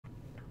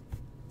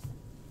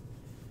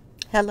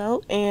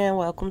Hello and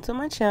welcome to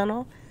my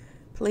channel.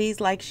 Please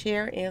like,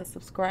 share, and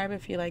subscribe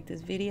if you like this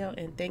video,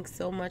 and thanks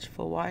so much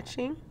for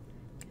watching.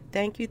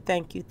 Thank you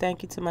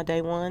to my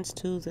day ones,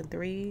 twos, and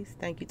threes.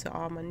 Thank you to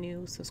all my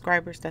new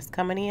subscribers that's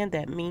coming in.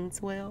 That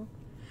means well.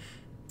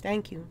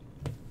 Thank you.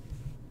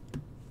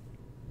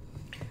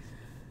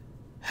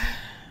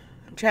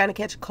 I'm trying to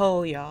catch a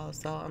cold, y'all,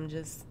 so I'm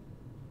just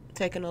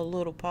taking a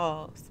little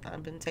pause.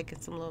 I've been taking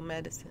some little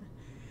medicine.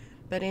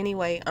 But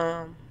anyway,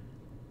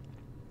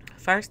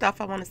 first off,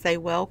 I want to say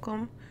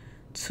welcome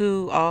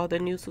to all the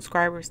new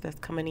subscribers that's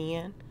coming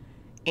in.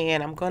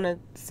 And I'm going to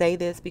say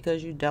this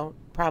because you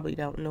probably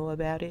don't know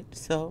about it.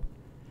 So,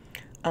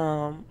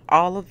 all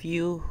of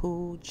you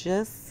who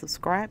just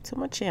subscribed to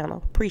my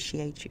channel,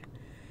 appreciate you.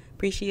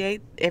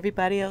 Appreciate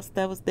everybody else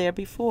that was there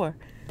before.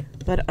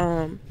 But,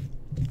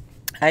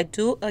 I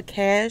do a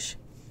cash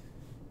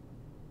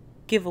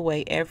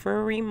giveaway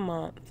every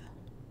month.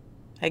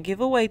 I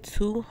give away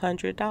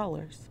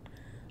 $200.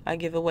 I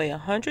give away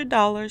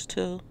 $100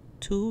 to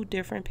 2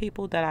 different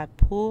people that I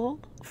pull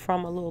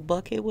from a little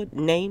bucket with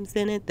names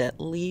in it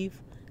that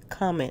leave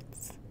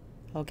comments.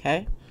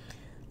 Okay.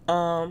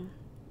 I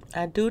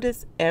do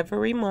this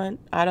every month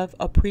out of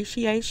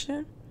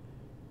appreciation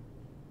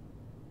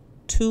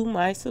to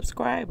my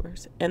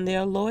subscribers and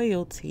their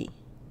loyalty.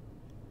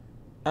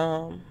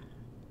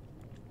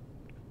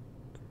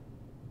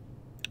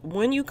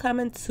 When you come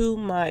into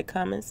my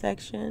comment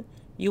section,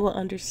 you will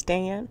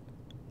understand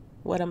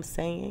what I'm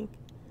saying.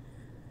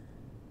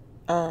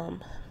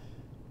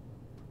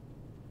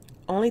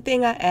 Only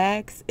thing I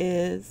ask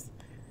is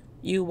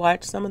you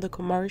watch some of the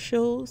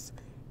commercials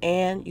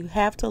and you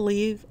have to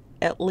leave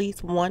at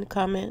least one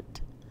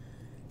comment,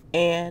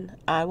 and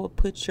I will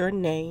put your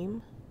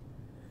name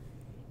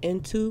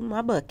into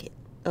my bucket.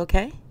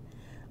 Okay?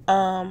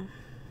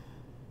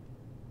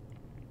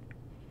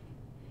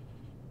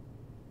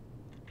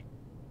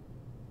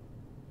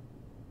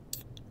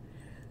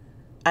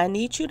 I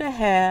need you to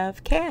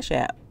have Cash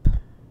App,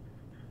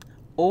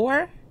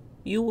 or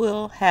you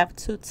will have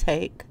to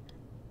take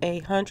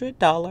a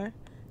 $100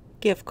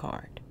 gift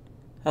card.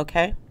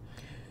 Okay?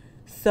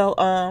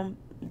 So,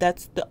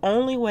 that's the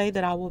only way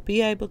that I will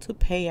be able to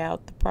pay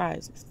out the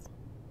prizes.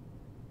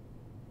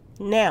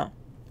 Now,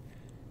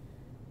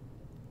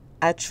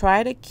 I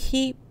try to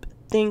keep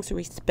things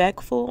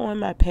respectful on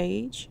my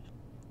page.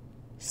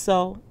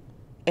 So,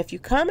 if you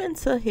come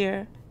into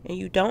here and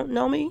you don't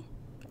know me,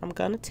 I'm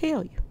going to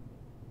tell you.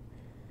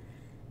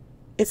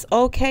 It's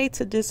okay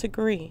to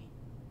disagree.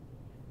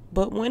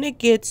 But when it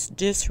gets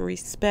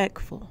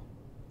disrespectful,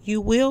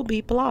 you will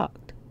be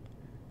blocked.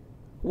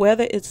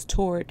 Whether it's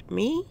toward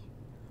me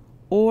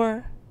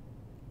or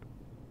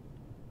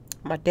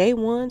my day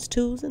ones,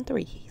 twos, and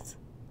threes.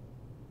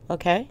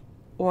 Okay?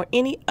 Or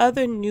any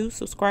other new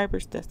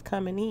subscribers that's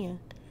coming in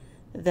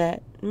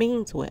that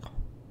means well.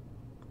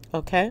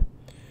 Okay?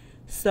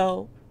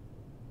 So,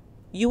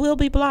 you will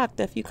be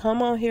blocked if you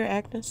come on here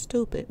acting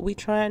stupid. We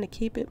trying to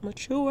keep it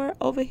mature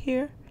over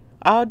here.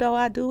 Although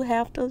I do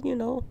have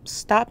to,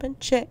 stop and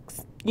check,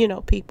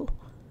 people.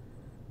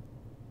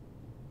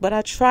 But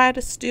I try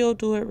to still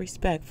do it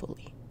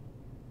respectfully.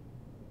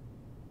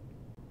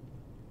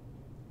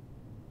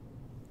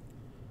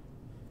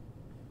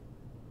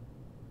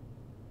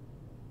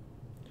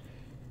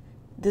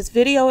 This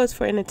video is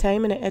for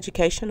entertainment and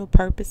educational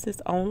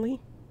purposes only.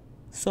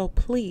 So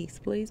please,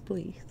 please,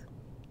 please.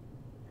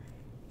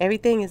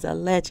 Everything is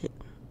alleged.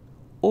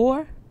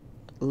 Or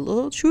a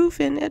little truth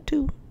in there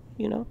too.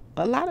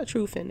 A lot of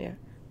truth in there.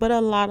 But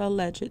a lot of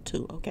alleged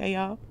too. Okay,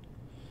 y'all?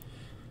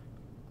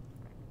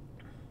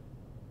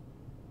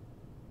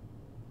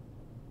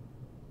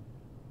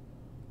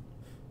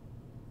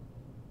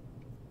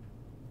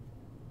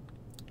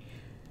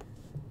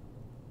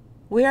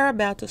 We are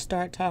about to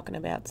start talking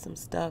about some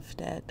stuff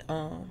that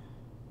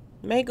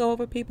may go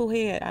over people's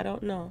head. I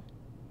don't know.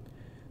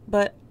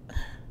 But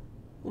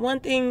one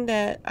thing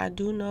that I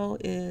do know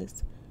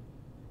is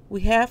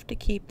we have to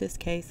keep this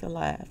case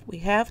alive. We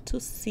have to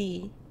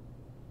see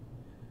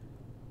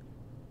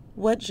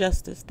what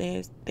justice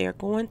they're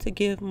going to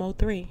give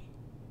Mo3.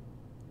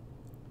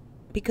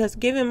 Because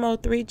giving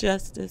Mo3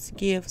 justice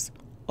gives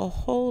a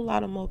whole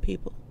lot of more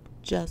people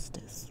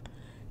justice.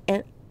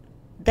 And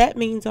that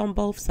means on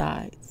both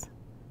sides.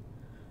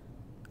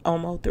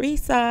 On Mo3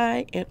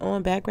 side and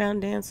on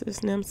background dancers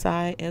and them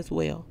side as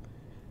well.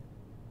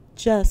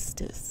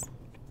 Justice.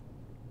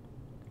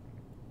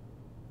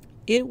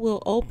 It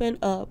will open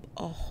up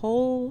a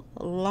whole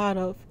lot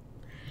of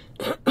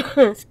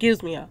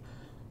excuse me,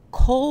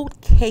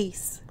 cold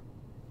case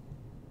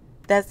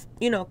that's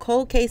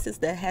cold cases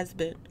that has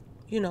been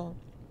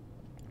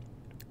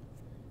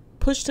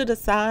pushed to the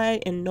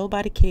side and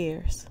nobody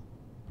cares.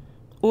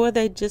 Or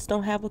they just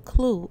don't have a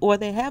clue. Or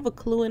they have a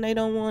clue and they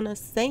don't want to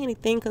say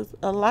anything because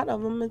a lot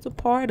of them is a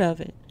part of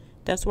it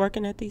that's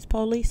working at these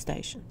police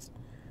stations.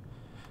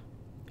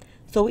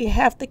 So we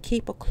have to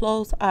keep a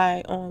close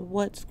eye on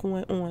what's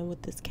going on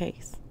with this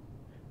case.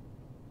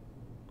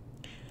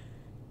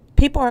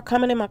 People are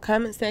coming in my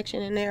comment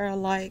section and they're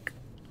like,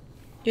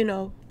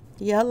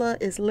 Yella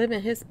is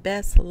living his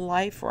best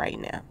life right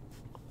now.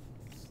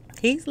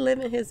 He's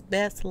living his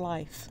best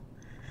life.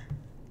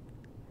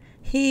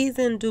 He's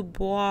in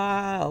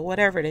Dubois, or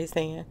whatever they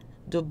saying.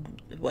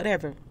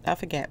 Whatever. I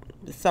forget.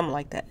 Something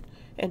like that.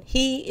 And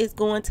he is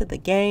going to the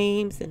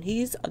games, and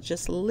he's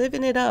just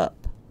living it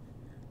up.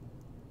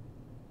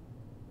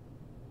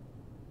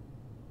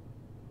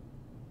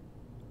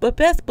 But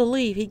best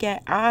believe he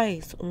got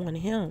eyes on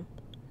him.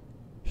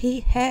 He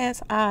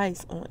has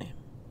eyes on him.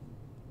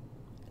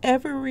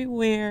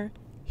 Everywhere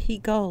he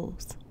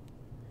goes.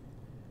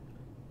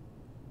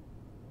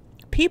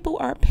 People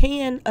are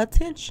paying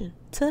attention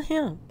to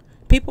him.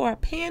 People are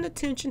paying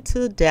attention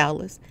to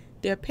Dallas.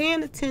 They're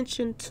paying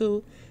attention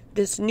to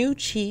this new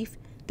chief.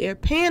 They're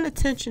paying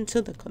attention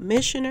to the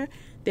commissioner.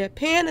 They're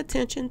paying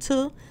attention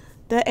to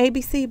the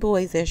ABC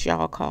boys, as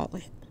y'all call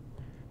it.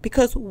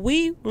 Because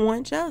we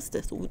want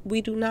justice.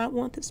 We do not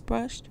want this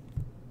brushed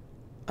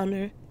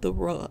under the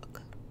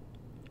rug.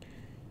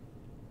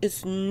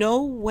 It's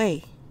no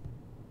way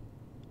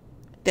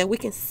that we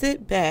can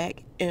sit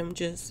back and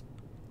just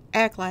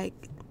act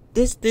like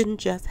this didn't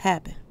just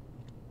happen.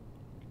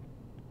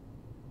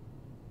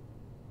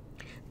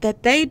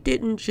 That they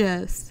didn't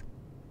just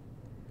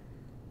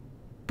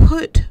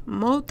put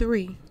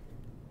Mo3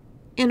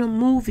 in a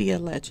movie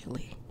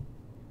allegedly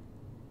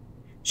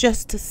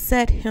just to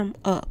set him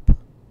up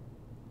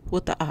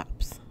with the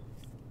ops.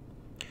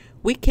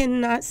 We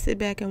cannot sit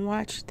back and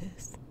watch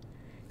this.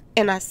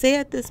 And I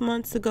said this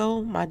months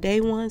ago, my day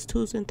ones,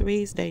 twos, and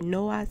threes, they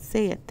know I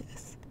said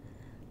this.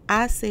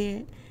 I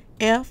said,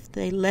 if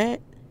they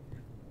let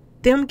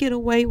them get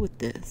away with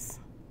this,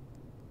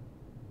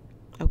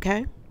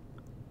 okay?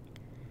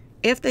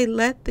 If they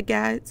let the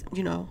guys,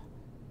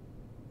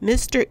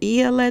 Mr.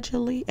 E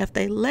allegedly, if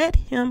they let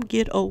him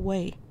get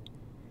away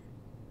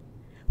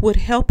with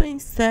helping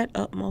set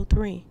up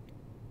Mo3,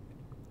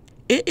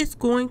 it is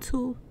going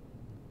to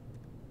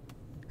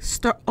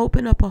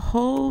open up a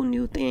whole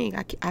new thing.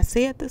 I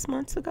said this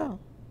months ago.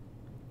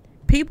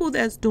 People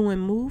that's doing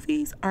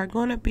movies are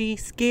going to be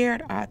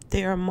scared out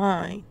their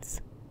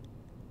minds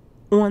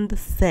on the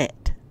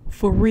set,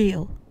 for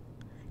real.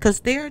 Because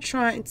they're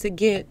trying to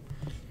get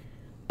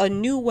a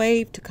new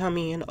wave to come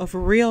in of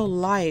real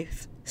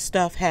life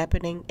stuff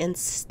happening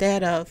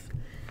instead of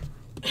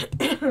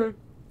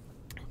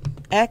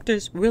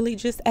actors really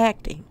just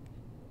acting.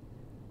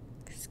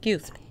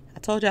 Excuse me. I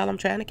told y'all I'm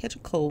trying to catch a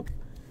cold.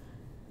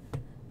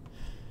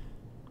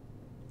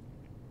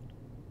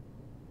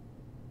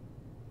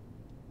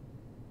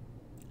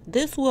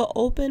 This will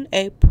open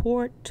a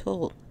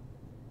portal.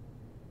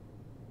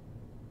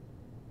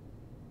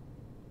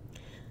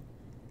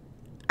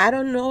 I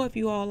don't know if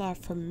you all are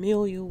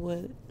familiar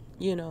with,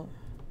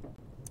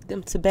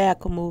 them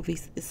tobacco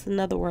movies. It's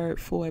another word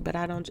for it, but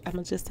I'm going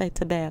to just say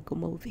tobacco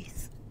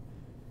movies.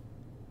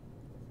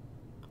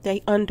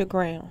 They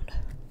underground.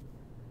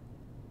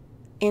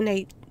 And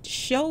they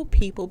show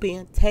people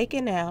being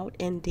taken out,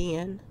 and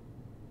then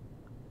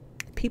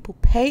people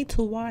pay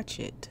to watch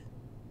it.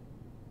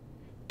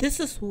 This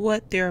is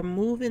what they're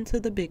moving to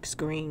the big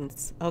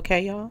screens.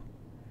 Okay, y'all?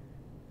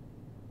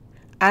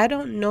 I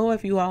don't know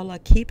if you all are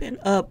keeping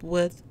up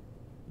with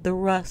the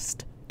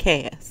Rust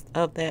cast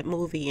of that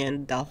movie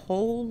and the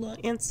whole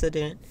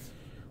incident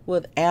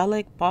with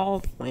Alec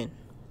Baldwin.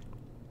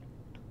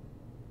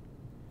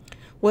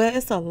 Well,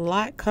 it's a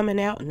lot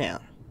coming out now.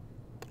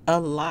 A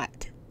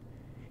lot.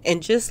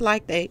 And just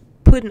like they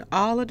putting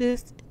all of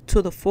this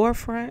to the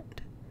forefront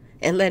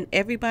and letting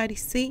everybody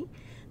see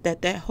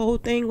that whole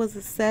thing was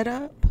a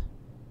setup,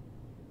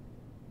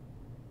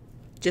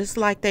 just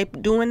like they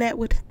doing that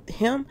with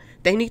him,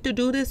 they need to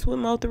do this with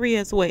Mo3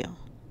 as well.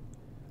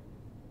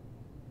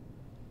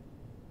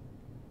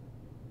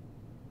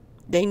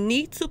 They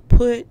need to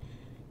put,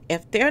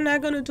 if they're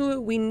not going to do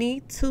it, we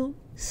need to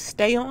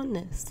stay on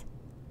this.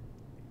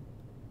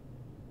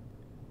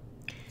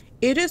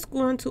 It is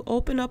going to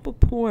open up a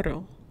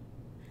portal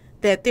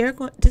that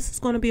this is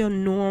going to be a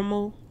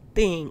normal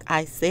thing.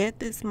 I said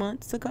this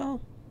months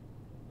ago.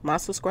 My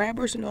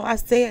subscribers know I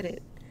said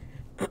it.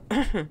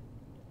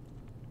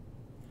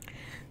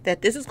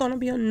 That this is going to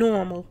be a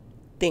normal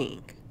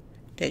thing.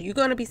 That you're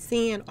going to be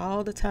seeing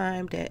all the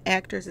time that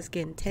actors is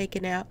getting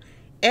taken out.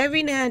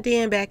 Every now and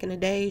then back in the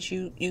days,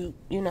 you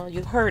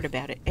heard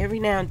about it. Every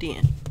now and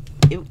then.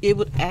 It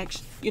would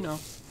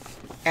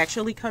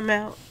actually come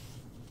out.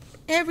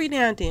 Every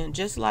now and then,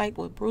 just like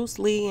with Bruce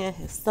Lee and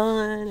his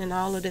son and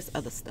all of this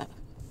other stuff.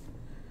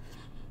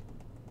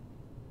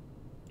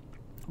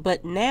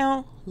 But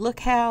now,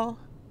 look how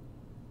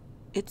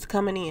it's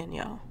coming in,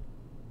 y'all.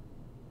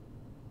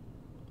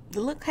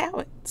 Look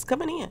how it's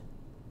coming in.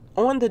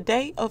 On the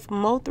day of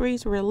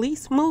Mo3's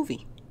release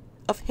movie,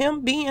 of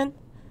him being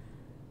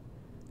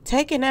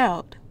taken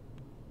out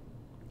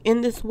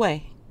in this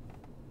way,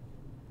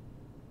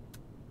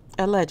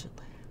 allegedly.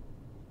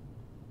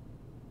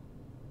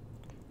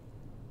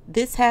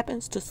 This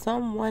happens to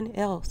someone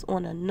else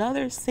on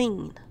another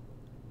scene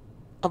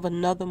of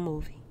another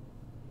movie.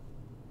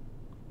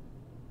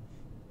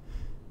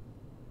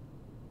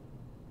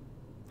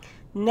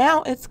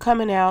 Now it's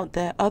coming out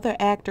that other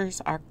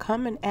actors are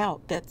coming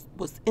out that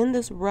was in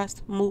this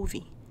Rust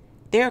movie.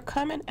 They're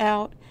coming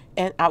out,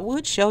 and I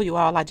would show you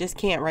all. I just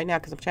can't right now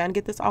because I'm trying to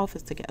get this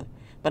office together.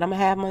 But I'm going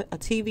to have a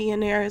TV in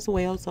there as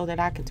well so that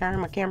I can turn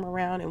my camera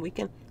around and we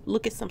can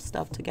look at some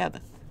stuff together.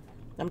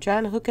 I'm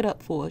trying to hook it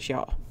up for us,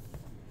 y'all.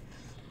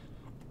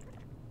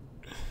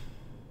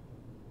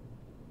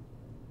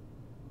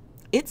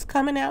 It's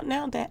coming out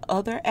now that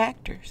other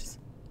actors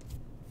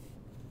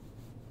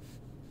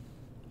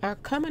are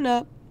coming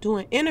up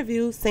doing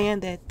interviews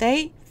saying that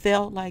they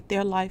felt like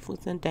their life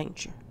was in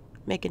danger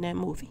making that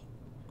movie.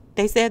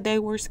 They said they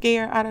were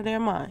scared out of their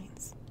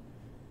minds.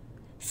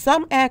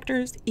 Some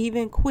actors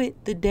even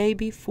quit the day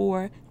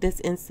before this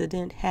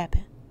incident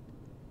happened.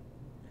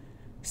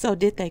 So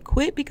did they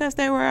quit because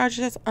they were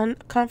just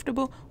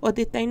uncomfortable, or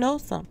did they know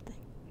something?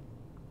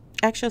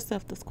 Ask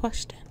yourself this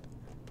question.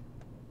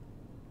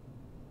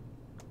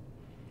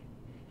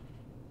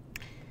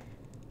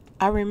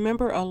 I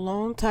remember a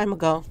long time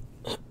ago,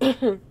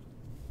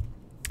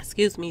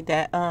 excuse me,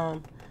 that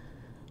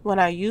when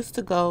I used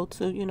to go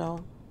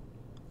to,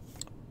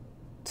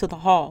 to the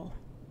hall,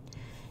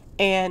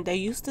 and they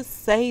used to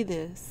say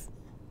this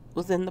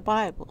was in the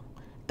Bible.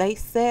 They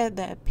said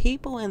that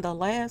people in the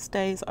last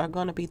days are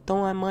going to be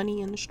throwing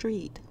money in the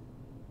street.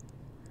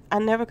 I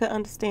never could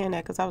understand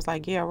that because I was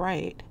like, yeah,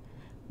 right.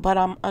 But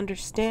I'm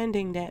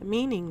understanding that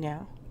meaning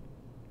now.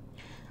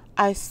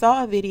 I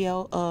saw a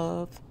video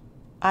of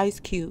Ice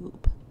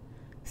Cube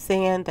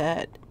saying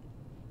that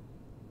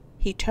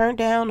he turned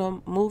down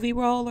a movie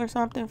role or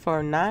something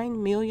for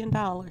 $9 million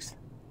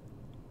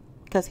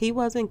because he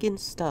wasn't getting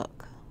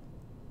stuck.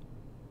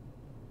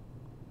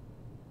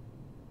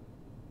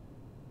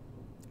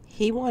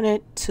 He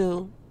wanted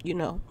to,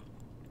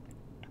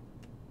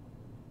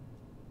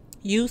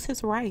 use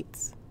his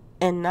rights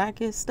and not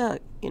get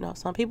stuck.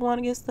 Some people want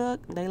to get stuck.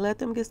 They let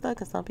them get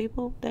stuck. And some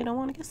people, they don't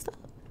want to get stuck.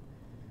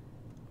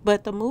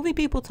 But the movie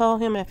people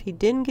told him if he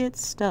didn't get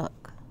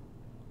stuck,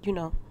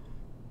 and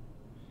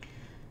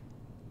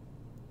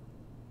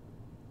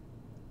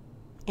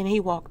he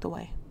walked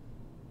away.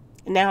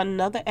 Now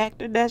another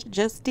actor that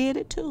just did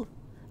it too.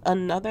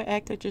 Another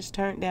actor just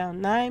turned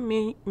down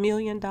 $9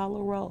 million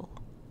role.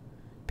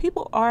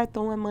 People are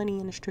throwing money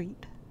in the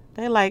street.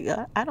 They're like,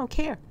 I don't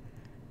care.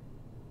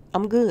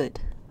 I'm good.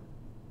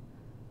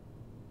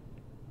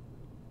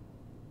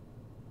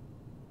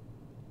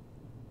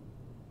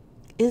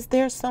 Is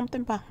there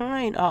something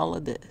behind all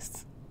of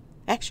this?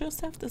 Ask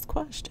yourself this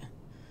question.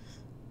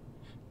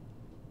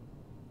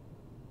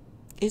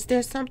 Is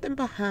there something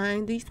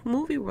behind these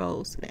movie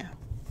roles now?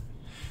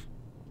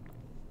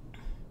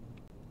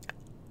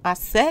 I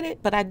said it,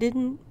 but I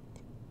didn't.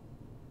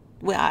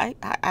 Well,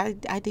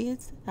 I did.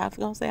 I was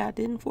going to say I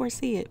didn't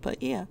foresee it,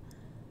 but yeah.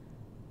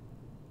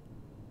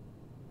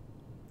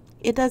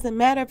 It doesn't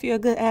matter if you're a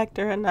good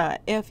actor or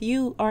not. If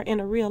you are in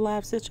a real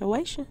life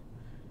situation,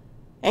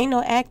 ain't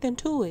no acting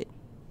to it.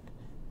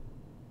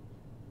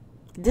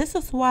 This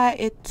is why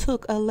it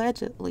took,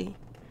 allegedly,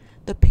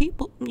 the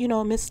people,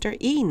 Mr.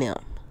 E and them.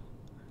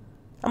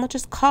 I'm going to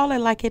just call it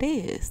like it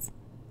is.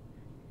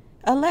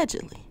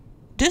 Allegedly.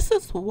 This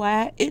is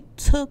why it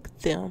took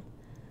them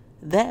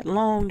that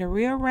long to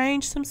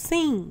rearrange some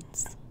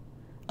scenes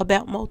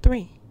about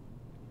Mo3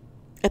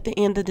 at the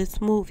end of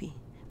this movie,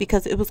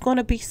 because it was going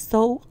to be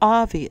so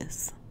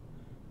obvious.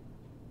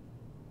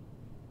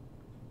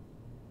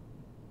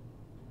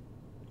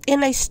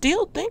 And they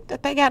still think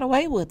that they got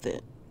away with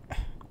it.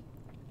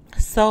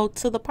 So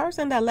to the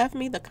person that left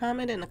me the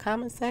comment in the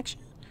comment section,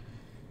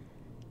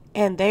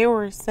 and they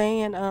were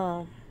saying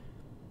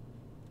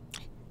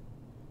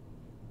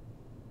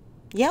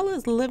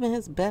Yella's living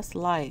his best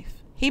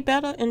life. He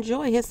better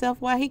enjoy himself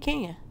while he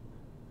can.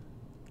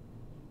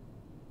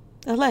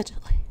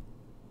 Allegedly.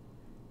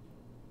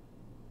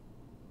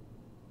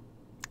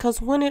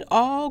 Because when it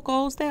all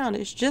goes down,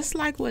 it's just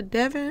like what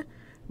Devin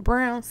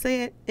Brown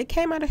said. It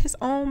came out of his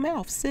own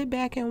mouth. Sit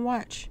back and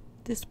watch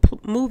this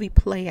movie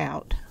play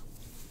out.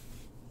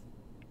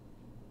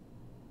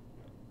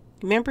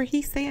 Remember,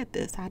 he said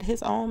this out of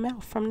his own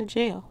mouth from the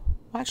jail.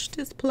 Watch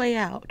this play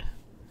out.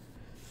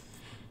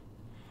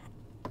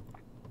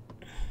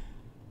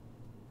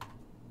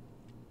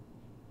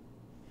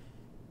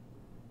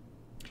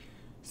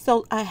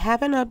 So I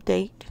have an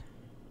update.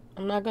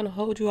 I'm not going to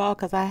hold you all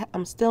because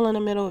I'm still in the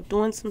middle of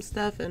doing some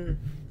stuff and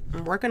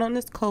I'm working on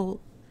this code.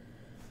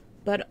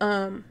 But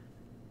Devin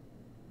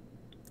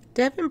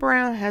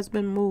Brown has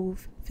been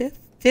moved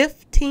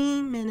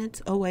 15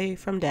 minutes away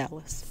from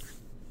Dallas.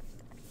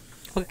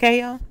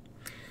 Okay, y'all?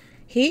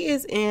 He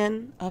is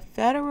in a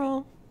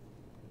federal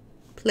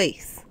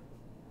place.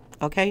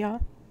 Okay,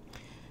 y'all?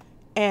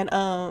 And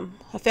a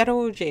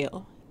federal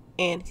jail.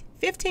 And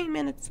 15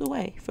 minutes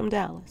away from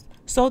Dallas.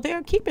 So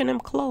they're keeping him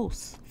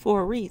close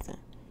for a reason.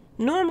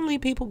 Normally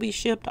people be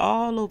shipped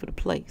all over the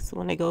place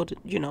when they go to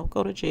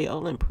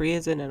jail and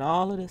prison and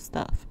all of this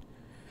stuff.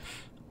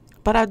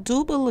 But I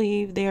do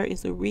believe there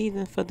is a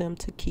reason for them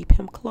to keep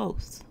him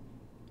close.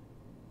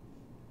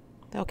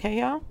 Okay,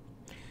 y'all?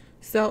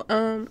 So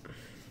I'm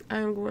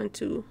going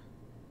to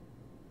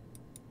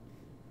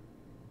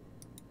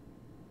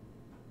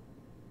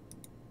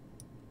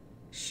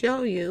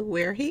show you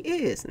where he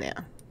is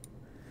now.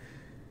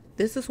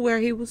 This is where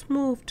he was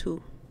moved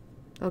to.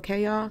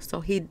 Okay, y'all?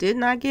 So he did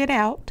not get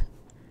out.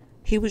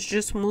 He was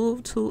just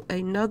moved to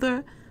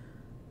another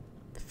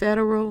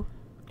federal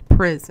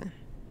prison.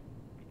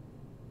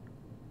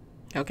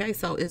 Okay,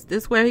 so is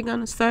this where he's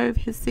going to serve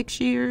his 6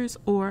 years,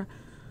 or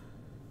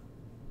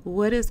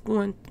what is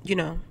going,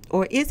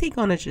 or is he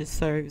going to just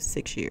serve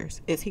 6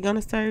 years? Is he going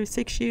to serve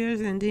 6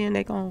 years and then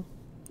they going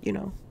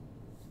to,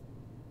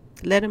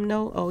 let him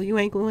know, oh, you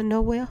ain't going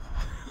nowhere?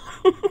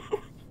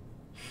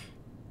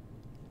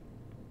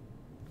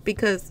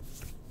 Because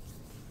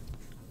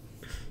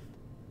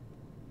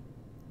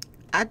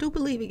I do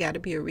believe it got to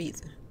be a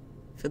reason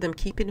for them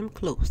keeping him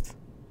close.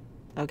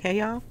 Okay,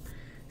 y'all?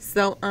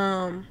 So,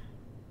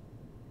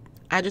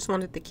 I just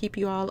wanted to keep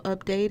you all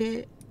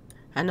updated.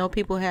 I know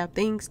people have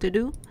things to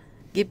do.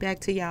 Get back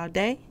to y'all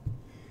day.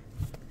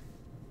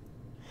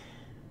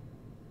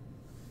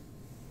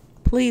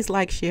 Please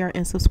like, share,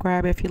 and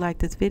subscribe if you like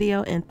this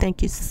video. And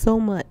thank you so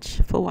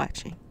much for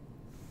watching.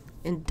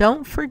 And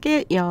don't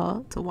forget,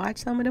 y'all, to watch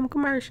some of them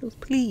commercials,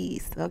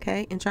 please.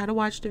 Okay? And try to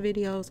watch the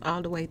videos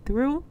all the way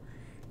through.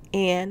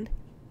 And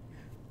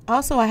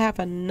also, I have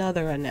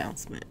another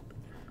announcement.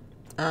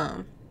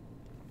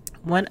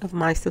 One of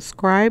my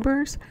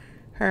subscribers,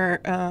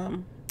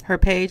 her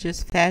page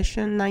is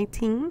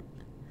Fashion19,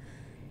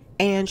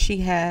 and she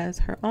has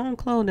her own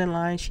clothing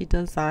line. She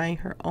designed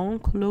her own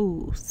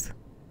clothes,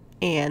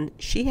 and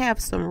she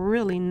has some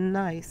really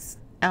nice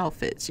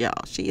outfits,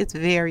 y'all. She is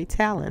very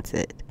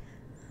talented.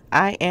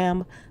 I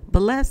am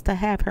blessed to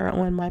have her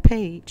on my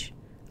page.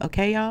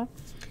 Okay, y'all?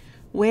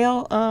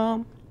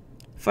 Well,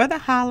 for the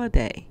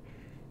holiday,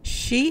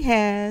 she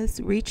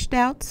has reached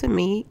out to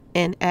me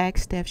and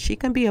asked if she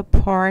can be a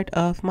part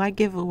of my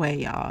giveaway,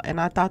 y'all. And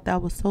I thought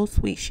that was so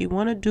sweet. She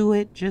want to do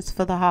it just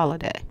for the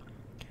holiday.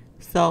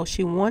 So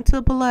she wants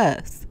to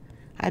bless.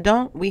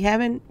 We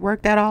haven't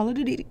worked out all of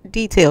the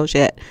details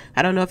yet.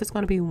 I don't know if it's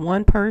going to be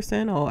one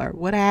person or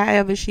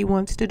whatever she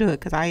wants to do it.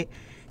 Because I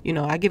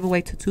give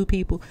away to 2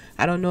 people.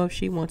 I don't know if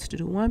she wants to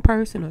do 1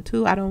 person or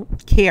 2. I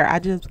don't care.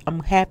 I'm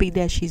happy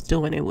that she's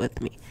doing it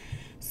with me.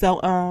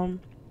 So,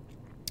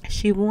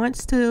 she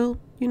wants to,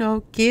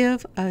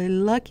 give a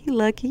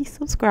lucky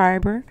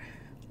subscriber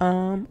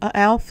an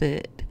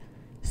outfit,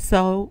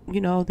 so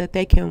that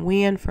they can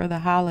win for the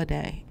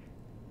holiday.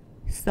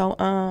 So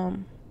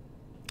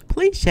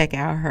please check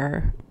out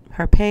her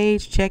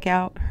page, check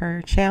out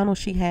her channel.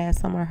 She has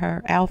some of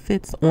her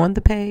outfits on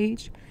the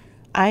page.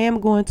 I am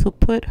going to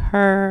put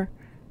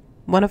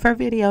one of her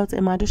videos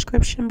in my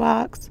description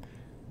box,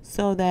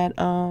 so that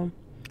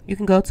you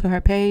can go to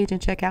her page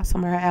and check out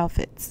some of her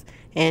outfits.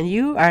 And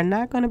you are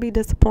not going to be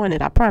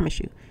disappointed, I promise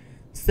you.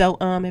 So,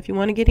 if you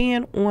want to get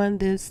in on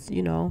this,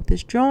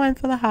 this drawing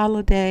for the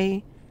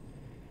holiday,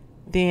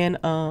 then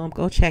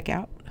go check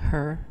out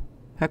her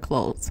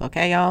clothes,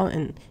 okay, y'all?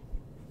 And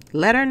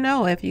let her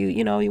know if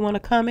you want to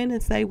come in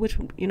and say which,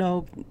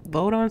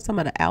 vote on some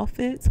of the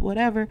outfits,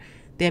 whatever.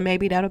 Then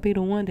maybe that'll be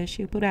the one that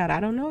she'll put out. I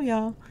don't know,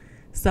 y'all.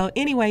 So,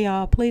 anyway,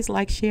 y'all, please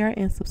like, share,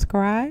 and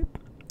subscribe.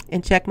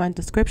 And check my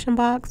description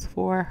box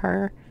for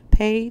her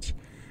page.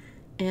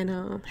 And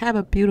have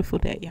a beautiful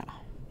day,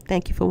 y'all.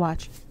 Thank you for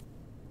watching.